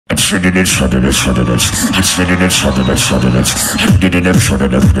I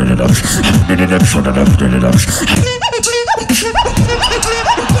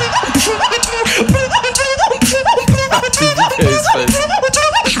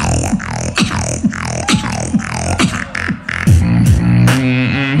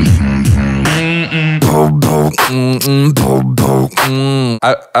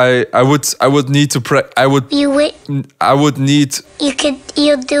would need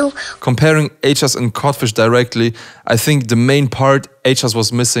to comparing H-Has and Codfish directly. I think the main part H-Has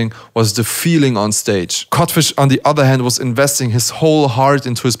was missing was the feeling on stage. Codfish, on the other hand, was investing his whole heart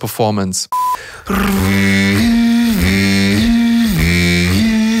into his performance.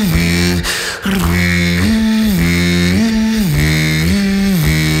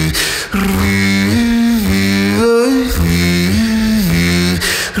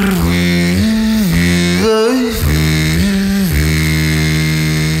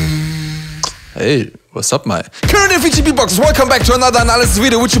 Hey, what's up, my current and featured beatboxers? Welcome back to another analysis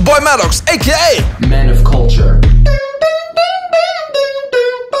video with your boy Madox, aka Man of Culture.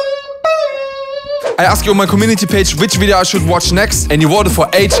 I asked you on my community page which video I should watch next, and you voted for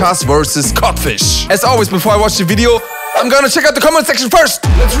H-Has versus Codfish. As always, before I watch the video, I'm gonna check out the comment section first.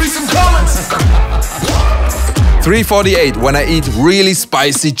 Let's read some comments. 348 when I eat really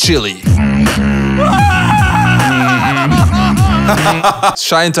spicy chili.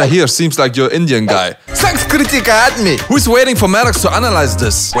 Shahin Tahir seems like your Indian guy. Sanskritika at me. Who's waiting for Madox to analyze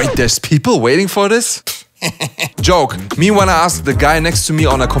this? Wait, there's people waiting for this? Joke. Me when I asked the guy next to me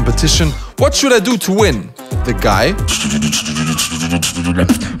on a competition, what should I do to win? The guy?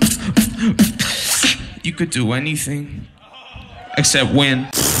 You could do anything except win.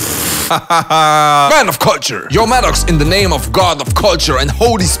 Man of culture. Yo Madox, in the name of God of culture and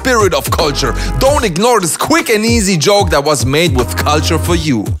Holy Spirit of culture, don't ignore this quick and easy joke that was made with culture for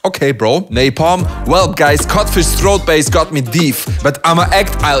you. Okay bro, napalm. Well guys, Codfish throat bass got me deep, but I'ma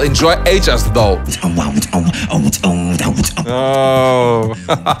act, I'll enjoy H-Has though. Oh.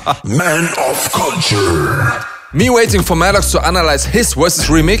 Man of culture. Me waiting for Madox to analyze his versus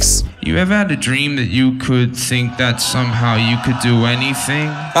remix. You ever had a dream that you could think that somehow you could do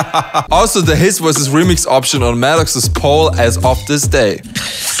anything? Also the his versus remix option on Madox's poll as of this day.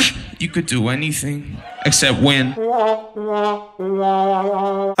 You could do anything except win.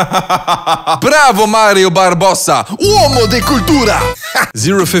 Bravo Mario Barbosa, uomo de cultura.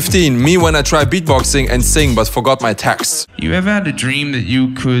 015, me when I try beatboxing and sing but forgot my text. You ever had a dream that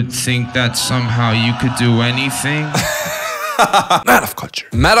you could think that somehow you could do anything? Man of culture.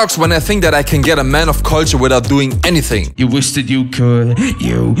 Madox when I think that I can get a man of culture without doing anything. You wish that you could,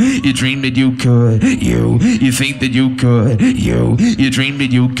 you dreamed that you could, you think that you could, you dreamed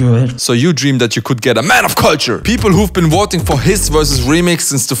that you could. So you dreamed that you could get a man of culture. People who've been voting for his versus remix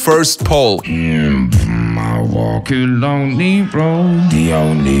since the first poll. I walk a lonely road, the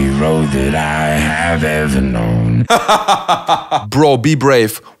only road that I have ever known. Bro, be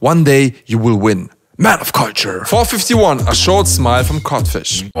brave. One day you will win. Man of culture. 451, a short smile from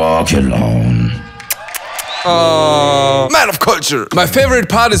Codfish. Walk alone. Man of culture. My favorite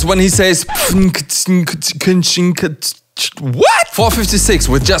part is when he says what? 456,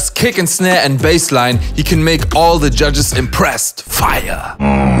 with just kick and snare and bass line, he can make all the judges impressed. Fire.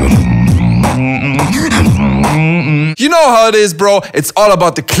 You know how it is, bro. It's all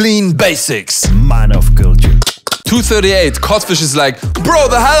about the clean basics. Man of culture. 238, Codfish is like, bro,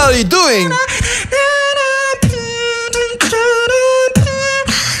 the hell are you doing?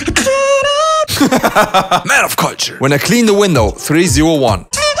 Man of culture. When I clean the window, 301.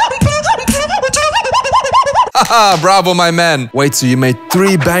 Haha, bravo my man. Wait, so you made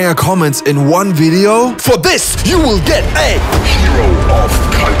 3 banger comments in one video? For this, you will get a hero of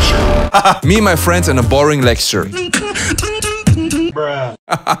culture. Me and my friends in a boring lecture.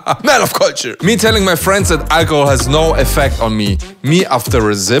 Man of culture. Me telling my friends that alcohol has no effect on me. Me after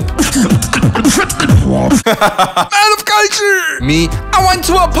a zip. Man of culture. Me, I went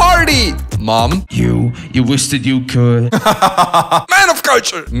to a party. Mom. You wish that you could. Man of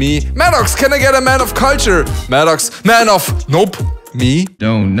culture. Me, Madox, can I get a man of culture? Madox, man of, nope. Me?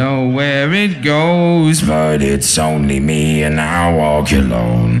 Don't know where it goes, but it's only me and I walk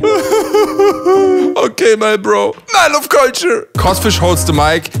alone. Okay, my bro. Man of culture. Codfish holds the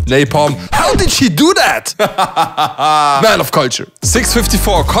mic. Napalm. How did she do that? Man of culture.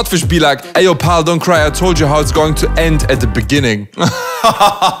 654. Codfish be like, hey yo pal, don't cry. I told you how it's going to end at the beginning.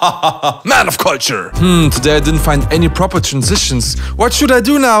 Man of culture. Today I didn't find any proper transitions. What should I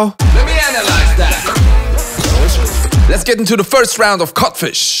do now? Let me analyze that. Let's get into the first round of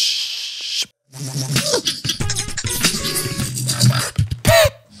Codfish.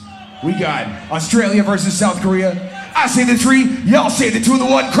 We got Australia versus South Korea. I say the 3, y'all say the 2 and the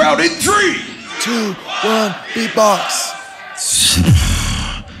 1. Crowd in 3, 2, 1, beatbox.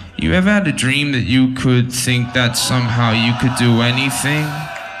 You ever had a dream that you could think that somehow you could do anything?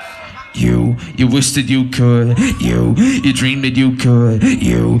 You wish that you could. You dream that you could.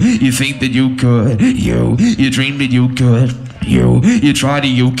 You think that you could. You dream that you could. You try that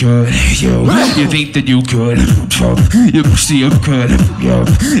you could. You think that you could. You push the up could.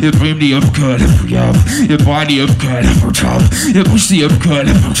 You dream the up could. You body up could. You push the up could.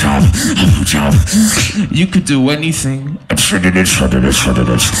 You could do anything.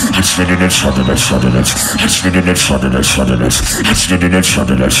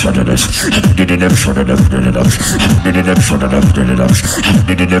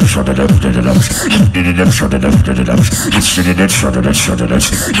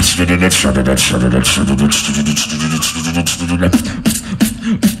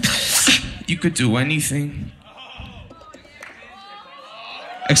 You could do anything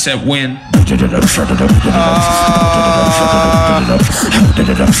except win.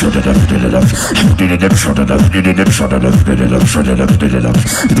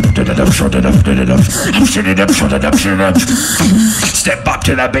 Step up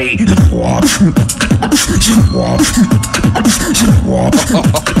to the beat.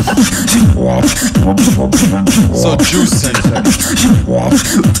 So juicy.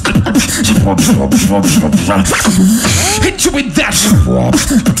 Hit you with that.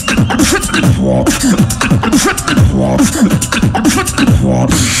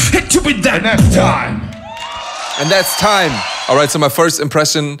 Hit you with that. and that's time. And that's time. All right, so my first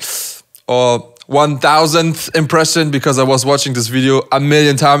impression, or 1000th impression, because I was watching this video a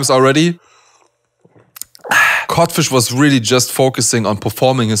million times already. Codfish was really just focusing on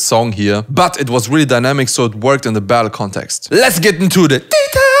performing his song here, but it was really dynamic, so it worked in the battle context. Let's get into the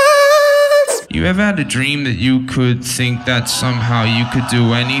details! You ever had a dream that you could think that somehow you could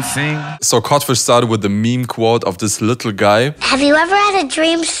do anything? So Codfish started with the meme quote of this little guy. Have you ever had a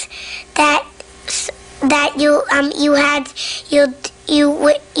dream that you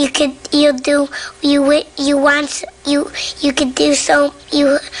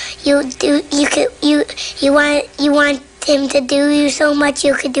want him to do you so much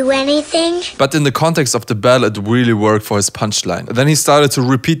you could do anything? But in the context of the battle, it really worked for his punchline. Then he started to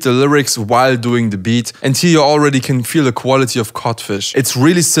repeat the lyrics while doing the beat, and here you already can feel the quality of Codfish. It's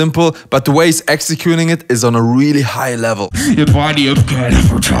really simple, but the way he's executing it is on a really high level. Your body up good,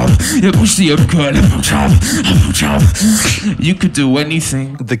 your pussy up good. You could do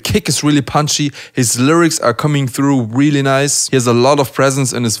anything. The kick is really punchy, his lyrics are coming through really nice, he has a lot of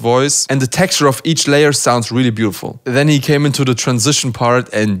presence in his voice, and the texture of each layer sounds really beautiful. Then he came into the transition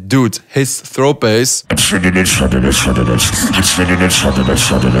part, and dude, his throat bass.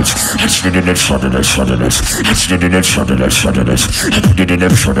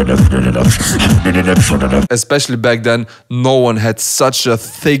 Especially back then, no one had such a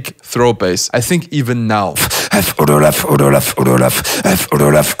thick throat bass. I think even now.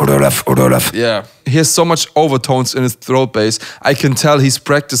 Yeah, he has so much overtones in his throat bass. I can tell he's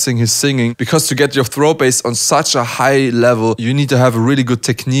practicing his singing, because to get your throat bass on such a high level, you need to have a really good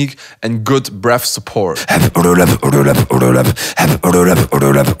technique and good breath support.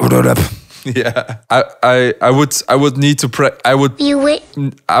 Yeah, I would need to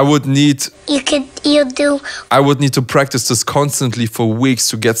practice this constantly for weeks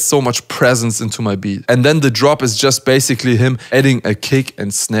to get so much presence into my beat. And then the drop is just basically him adding a kick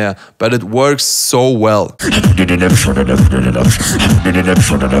and snare, but it works so well.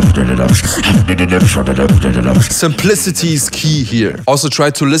 Simplicity is key here. Also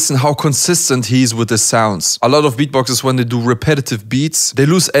try to listen how consistent he is with the sounds. A lot of beatboxers, when they do repetitive beats, they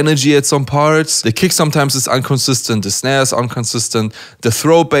lose energy at some parts. The kick sometimes is inconsistent, the snare is inconsistent, the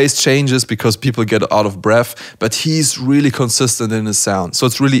throat bass changes because people get out of breath, but he's really consistent in his sound, so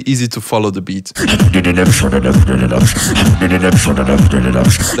it's really easy to follow the beat.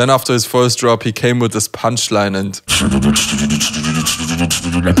 Then after his first drop, he came with this punchline and...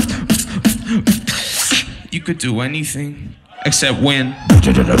 You could do anything except win.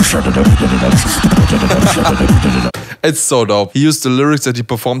 It's so dope. He used the lyrics that he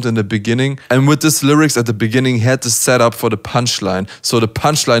performed in the beginning, and with this lyrics at the beginning, he had to set up for the punchline, so the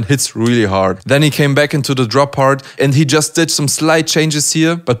punchline hits really hard. Then he came back into the drop part, and he just did some slight changes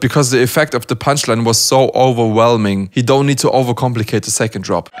here, but because the effect of the punchline was so overwhelming, he don't need to overcomplicate the second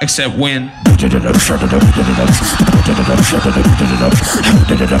drop. Except win.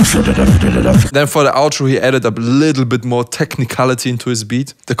 Then for the outro, he added a little bit more technicality into his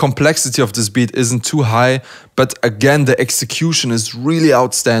beat. The complexity of this beat isn't too high, But again, the execution is really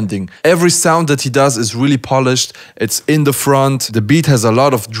outstanding. Every sound that he does is really polished. It's in the front. The beat has a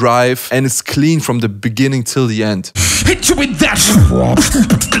lot of drive and it's clean from the beginning till the end. Hit you with that.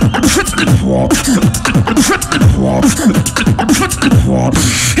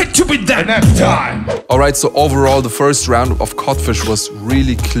 Hit you with that. And that's time. Alright, so overall the first round of Codfish was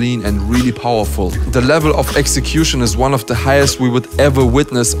really clean and really powerful. The level of execution is one of the highest we would ever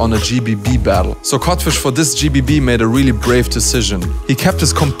witness on a GBB battle. So Codfish for this GBB made a really brave decision. He kept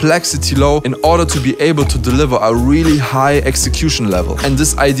his complexity low in order to be able to deliver a really high execution level. And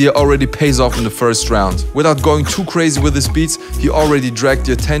this idea already pays off in the first round. Without going too crazy with his beats, he already dragged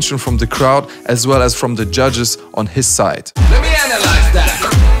the attention from the crowd as well as from the judges on his side. Let me analyze that.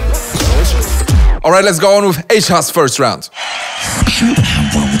 Alright, let's go on with H-Has first round.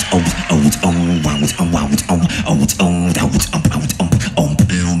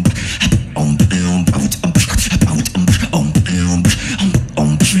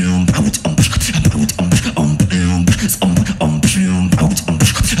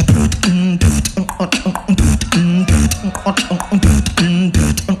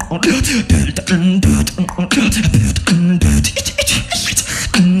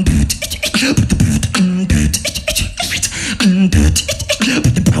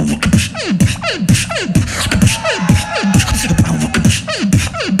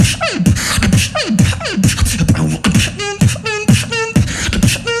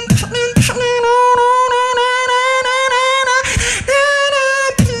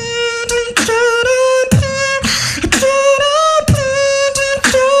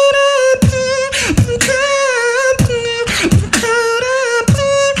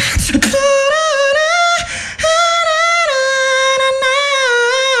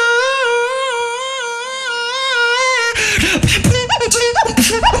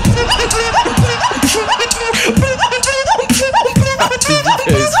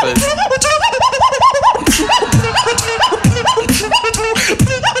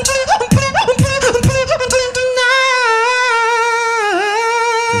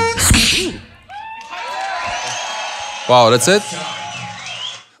 Wow, that's it?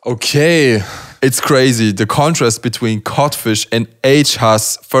 Okay. It's crazy, the contrast between Codfish and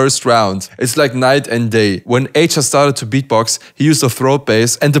H-Has first round. It's like night and day. When H-Has started to beatbox, he used a throat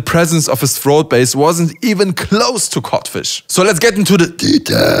bass and the presence of his throat bass wasn't even close to Codfish. So let's get into the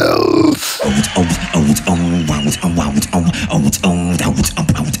details.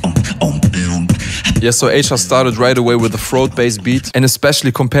 Yeah, so H-Has started right away with the throat bass beat, and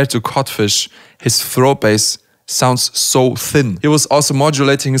especially compared to Codfish, his throat bass sounds so thin. He was also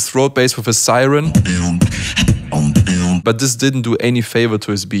modulating his throat bass with a siren, but this didn't do any favor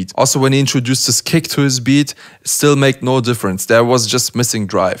to his beat. Also, when he introduced his kick to his beat, it still made no difference. There was just missing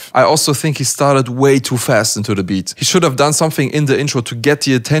drive. I also think he started way too fast into the beat. He should have done something in the intro to get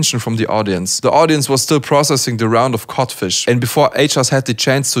the attention from the audience. The audience was still processing the round of Codfish, and before H-Has had the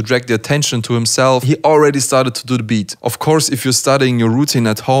chance to drag the attention to himself, he already started to do the beat. Of course, if you're studying your routine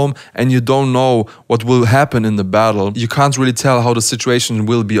at home and you don't know what will happen in the battle, you can't really tell how the situation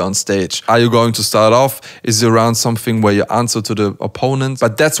will be on stage. Are you going to start off? Is your round something where you answer to the opponent?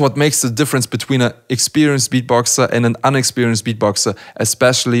 But that's what makes the difference between an experienced beatboxer and an unexperienced beatboxer,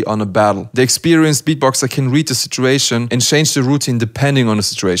 especially on a battle. The experienced beatboxer can read the situation and change the routine depending on the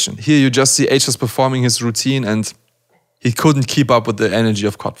situation. Here you just see H-Has performing his routine and he couldn't keep up with the energy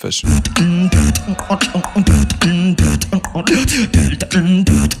of Codfish.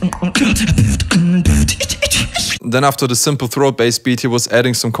 Then after the simple throat bass beat, he was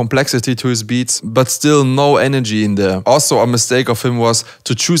adding some complexity to his beats, but still no energy in there. Also, a mistake of him was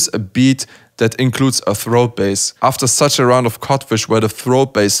to choose a beat that includes a throat bass. After such a round of Codfish where the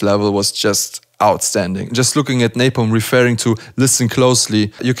throat bass level was just outstanding. Just looking at Napalm referring to listen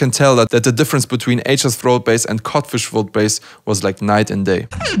closely, you can tell that the difference between H-Has throat bass and Codfish throat bass was like night and day.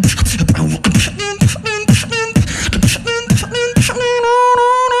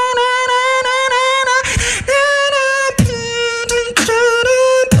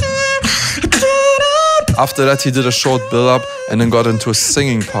 After that, he did a short build-up and then got into a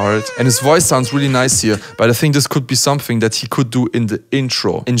singing part. And his voice sounds really nice here, but I think this could be something that he could do in the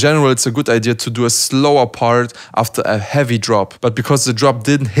intro. In general, it's a good idea to do a slower part after a heavy drop. But because the drop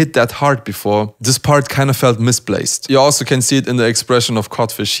didn't hit that hard before, this part kind of felt misplaced. You also can see it in the expression of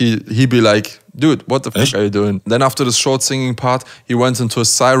Codfish. He'd be like, dude, what the fuck are you doing? Then after the short singing part, he went into a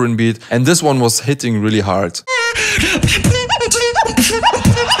siren beat. And this one was hitting really hard.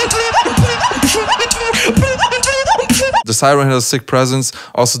 The siren had a sick presence.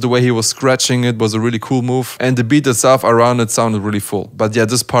 Also the way he was scratching it was a really cool move. And the beat itself around it sounded really full. But yeah,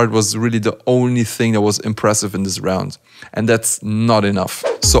 this part was really the only thing that was impressive in this round. And that's not enough.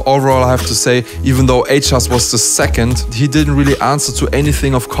 So overall, I have to say, even though H-Has was the second, he didn't really answer to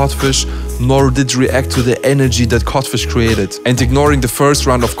anything of Codfish, nor did react to the energy that Codfish created. And ignoring the first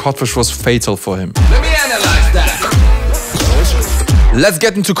round of Codfish was fatal for him. Let me analyze that. Let's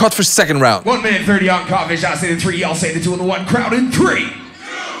get into Codfish's second round. 1 minute 30 on Codfish. I say the 3, y'all say the 2 and the 1. Crowd in 3.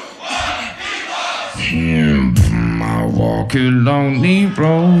 2, 1, I walk a lonely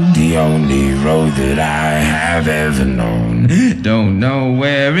road, the only road that I have ever known. Don't know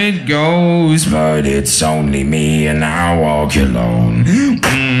where it goes, but it's only me and I walk alone.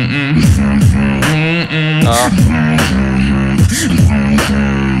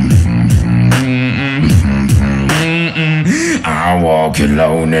 I walk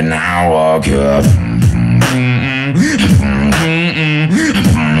alone and I walk up.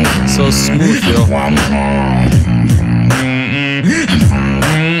 So smooth, yo.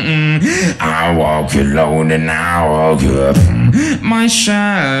 I walk alone and I walk up. My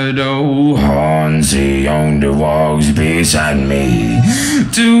shadow haunts the only walks beside me.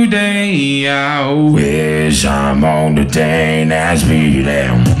 Today I wish I'm on the thing that's me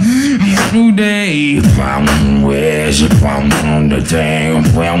down. Today I wish I'm on the thing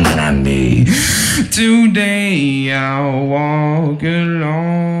when I need. Today I walk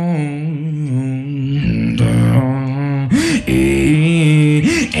alone.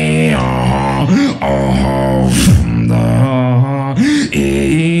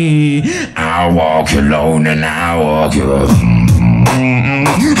 I walk alone and I walk up.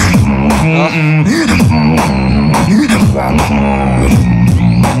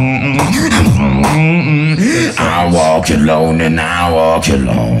 I walk alone and I walk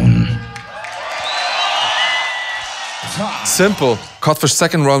alone. Simple. Codfish's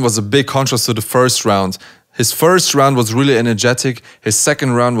second round was a big contrast to the first round. His first round was really energetic, his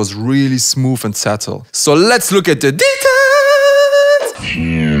second round was really smooth and subtle. So let's look at the details!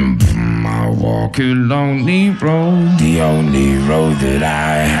 I walk a lonely road, the only road that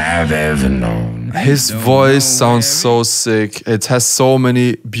I have ever known. His voice sounds so sick. It has so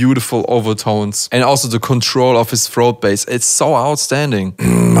many beautiful overtones. And also the control of his throat bass. It's so outstanding.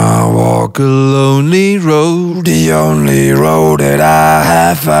 I walk a lonely road, the only road that I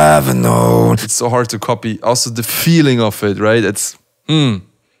have ever known. It's so hard to copy. Also the feeling of it, right? It's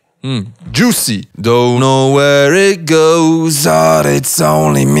juicy. Don't know where it goes, but it's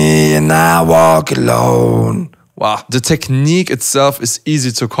only me and I walk alone. Wow, the technique itself is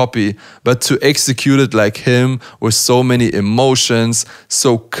easy to copy, but to execute it like him with so many emotions,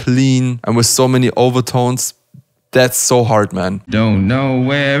 so clean, and with so many overtones, that's so hard, man. Don't know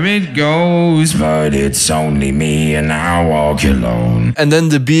where it goes, but it's only me and I walk alone. And then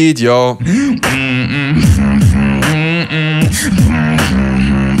the beat, yo.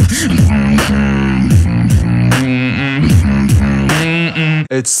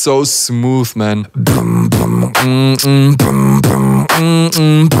 It's so smooth, man.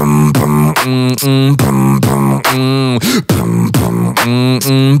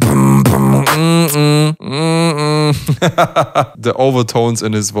 The overtones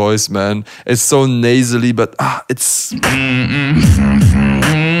in his voice, man. It's so nasally, but it's...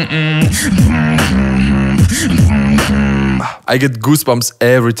 I get goosebumps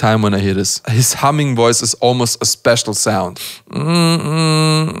every time when I hear this. His humming voice is almost a special sound.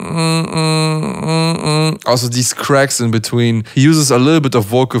 Also these cracks in between. He uses a little bit of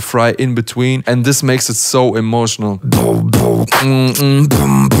vocal fry in between, and this makes it so emotional.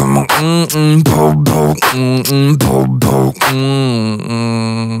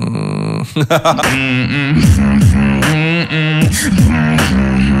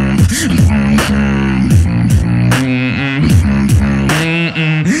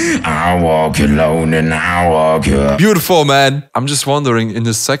 I walk alone and I walk up. Beautiful, man. I'm just wondering, in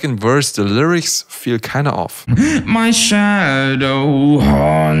the second verse, the lyrics feel kinda off. My shadow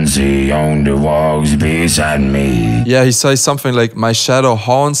haunts the only walks beside me. Yeah, he says something like, my shadow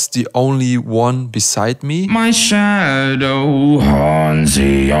haunts the only one beside me. My shadow haunts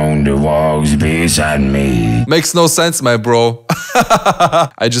the only walks beside me. Makes no sense, my bro.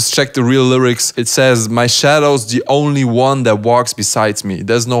 I just checked the real lyrics. It says, my shadow's the only one that walks besides me.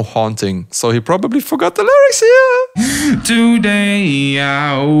 There's no haunting. So he probably forgot the lyrics here. Today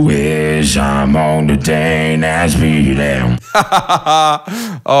I wish I'm on the thing that's me down.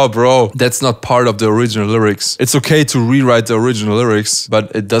 Oh, bro, that's not part of the original lyrics. It's okay to rewrite the original lyrics,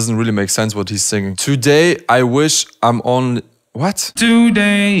 but it doesn't really make sense what he's singing. Today I wish I'm on What?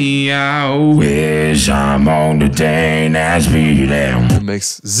 Today I wish I'm on the Danish beat. It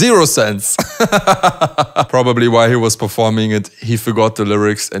makes zero sense. Probably while he was performing it, he forgot the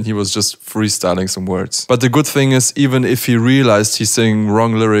lyrics and he was just freestyling some words. But the good thing is, even if he realized he's singing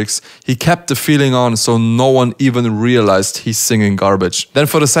wrong lyrics, he kept the feeling on, so no one even realized he's singing garbage. Then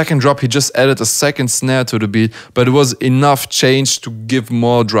for the second drop, he just added a second snare to the beat, but it was enough change to give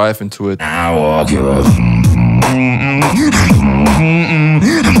more drive into it. I walk you.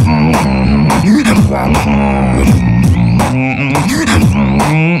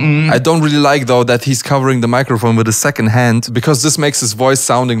 I don't really like though that he's covering the microphone with his second hand, because this makes his voice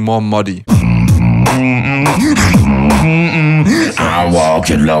sounding more muddy. I walk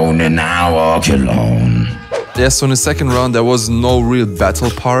alone and I walk alone. Yeah, so in the second round there was no real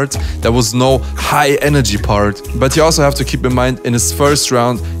battle part, there was no high energy part. But you also have to keep in mind, in his first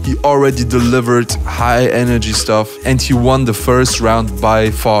round he already delivered high energy stuff and he won the first round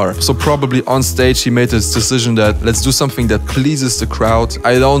by far. So probably on stage he made this decision that let's do something that pleases the crowd.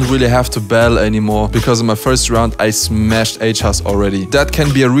 I don't really have to battle anymore, because in my first round I smashed H-Has already. That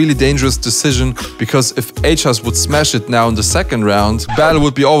can be a really dangerous decision, because if H-Has would smash it now in the second round, battle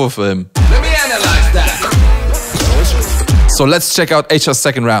would be over for him. Let me analyze that. So let's check out H-Has'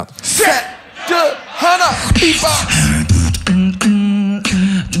 second round. Set, good, Hana, beatbox.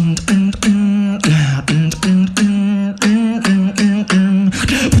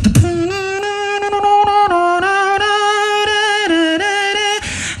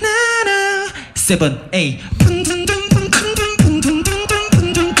 Seven, eight.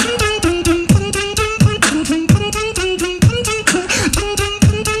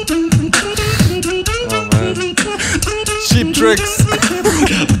 Cheap tricks.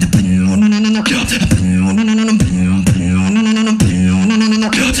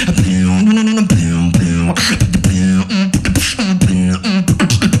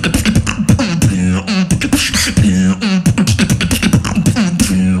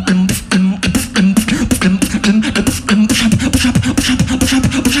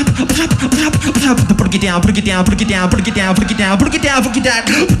 Break it down, break it down, break it down, break it down, break it down, break it down, break it down.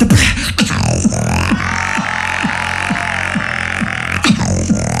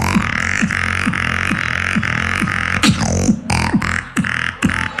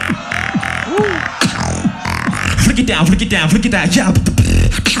 Flick it down, flick it down, flick it down, yeah.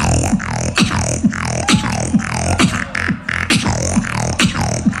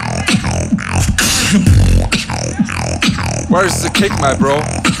 Where's the kick, my bro?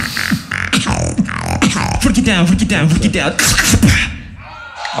 Flick it down, flick it down, flick it down.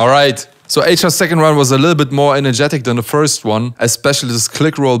 Alright, so H-Has' second round was a little bit more energetic than the first one. Especially this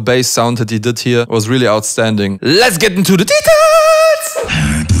click roll bass sound that he did here was really outstanding. Let's get into the details!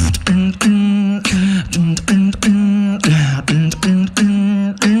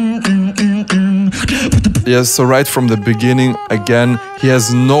 Yes, so right from the beginning, again, he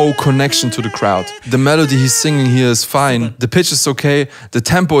has no connection to the crowd. The melody he's singing here is fine, the pitch is okay, the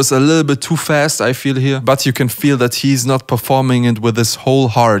tempo is a little bit too fast, I feel here, but you can feel that he's not performing it with his whole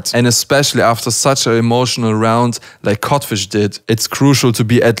heart. And especially after such an emotional round like Codfish did, it's crucial to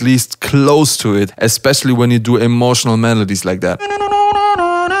be at least close to it, especially when you do emotional melodies like that.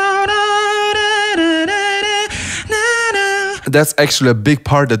 That's actually a big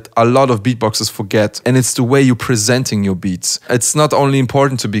part that a lot of beatboxers forget, and it's the way you're presenting your beats. It's not only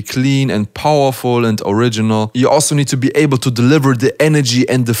important to be clean and powerful and original, you also need to be able to deliver the energy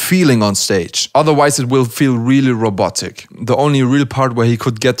and the feeling on stage. Otherwise it will feel really robotic. The only real part where he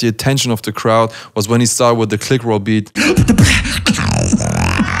could get the attention of the crowd was when he started with the click roll beat.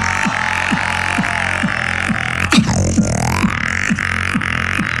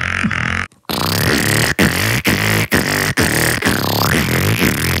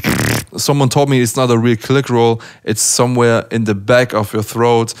 Someone told me it's not a real click roll, it's somewhere in the back of your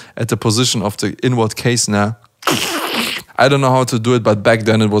throat at the position of the inward K snare. I don't know how to do it, but back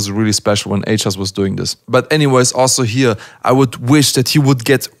then it was really special when H-Has was doing this. But anyways, also here, I would wish that he would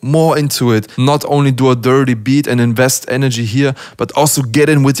get more into it. Not only do a dirty beat and invest energy here, but also get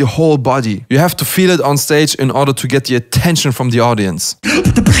in with your whole body. You have to feel it on stage in order to get the attention from the audience.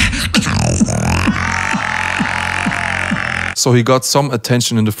 So he got some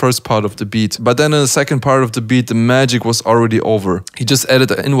attention in the first part of the beat. But then in the second part of the beat, the magic was already over. He just added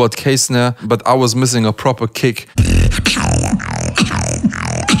an inward K snare, but I was missing a proper kick.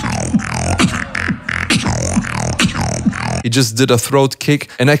 He just did a throat kick,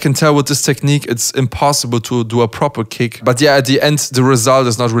 and I can tell with this technique it's impossible to do a proper kick. But yeah, at the end the result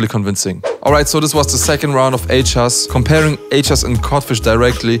is not really convincing. Alright, so this was the second round of H-Has. Comparing H-Has and Codfish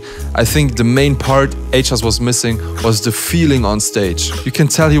directly, I think the main part H-Has was missing was the feeling on stage. You can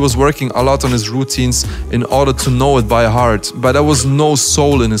tell he was working a lot on his routines in order to know it by heart, but there was no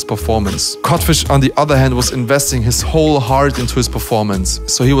soul in his performance. Codfish, on the other hand, was investing his whole heart into his performance,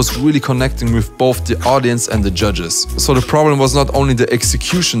 so he was really connecting with both the audience and the judges. So the problem was not only the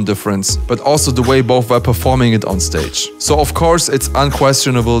execution difference, but also the way both were performing it on stage. So of course, it's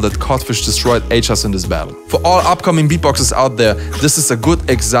unquestionable that Codfish destroyed H-Has in this battle. For all upcoming beatboxers out there, this is a good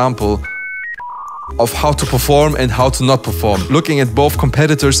example of how to perform and how to not perform. Looking at both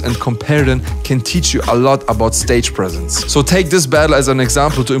competitors and compare them can teach you a lot about stage presence. So take this battle as an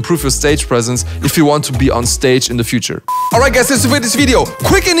example to improve your stage presence if you want to be on stage in the future. Alright guys, that's it for this video.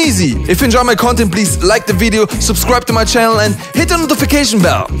 Quick and easy. If you enjoy my content, please like the video, subscribe to my channel and hit the notification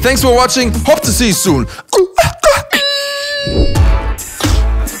bell. Thanks for watching. Hope to see you soon.